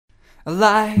I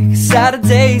like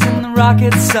Saturdays in the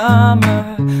rocket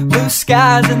summer, blue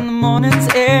skies in the morning's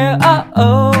air.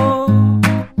 Oh,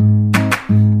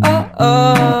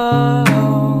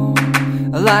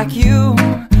 I like you,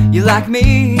 you like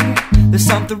me. There's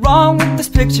something wrong with this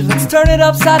picture. Let's turn it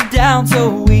upside down so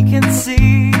we can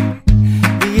see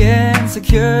the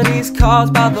insecurities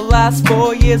caused by the last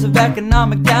 4 years of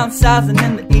economic downsizing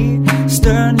in the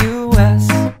eastern U.S.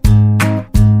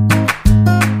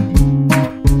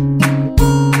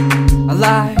 I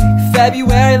like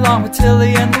February long with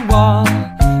Tilly and the wall,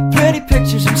 pretty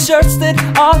pictures and shirts that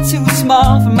are too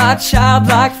small for my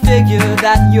childlike figure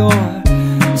that you're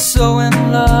so in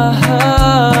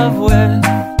love with.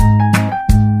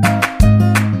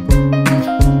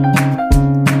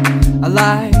 I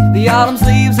like the autumn's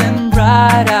leaves and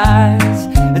bright eyes,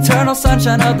 eternal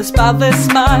sunshine of the spotless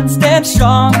mind. Stand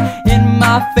strong in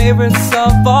my favorites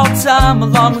of all time,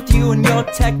 along with you and your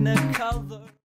technicolor.